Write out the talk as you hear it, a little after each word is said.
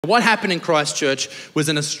What happened in Christchurch was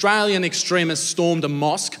an Australian extremist stormed a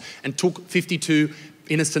mosque and took 52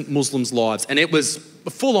 innocent Muslims' lives. And it was a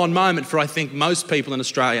full-on moment for, I think, most people in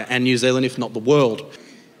Australia and New Zealand, if not the world.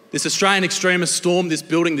 This Australian extremist stormed this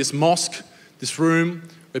building, this mosque, this room,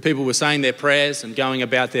 where people were saying their prayers and going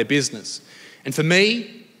about their business. And for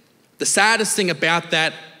me, the saddest thing about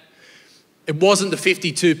that, it wasn't the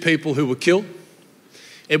 52 people who were killed.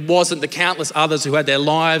 It wasn't the countless others who had their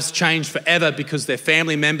lives changed forever because their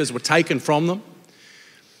family members were taken from them.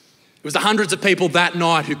 It was the hundreds of people that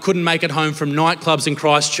night who couldn't make it home from nightclubs in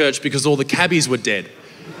Christchurch because all the cabbies were dead.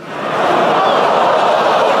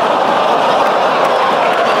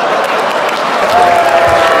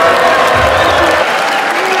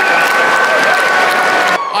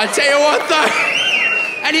 I tell you what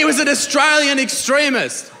though, and he was an Australian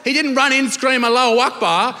extremist. He didn't run in screaming Allahu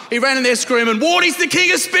Akbar, he ran in there screaming, "Wardy's the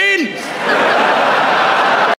king of spin!"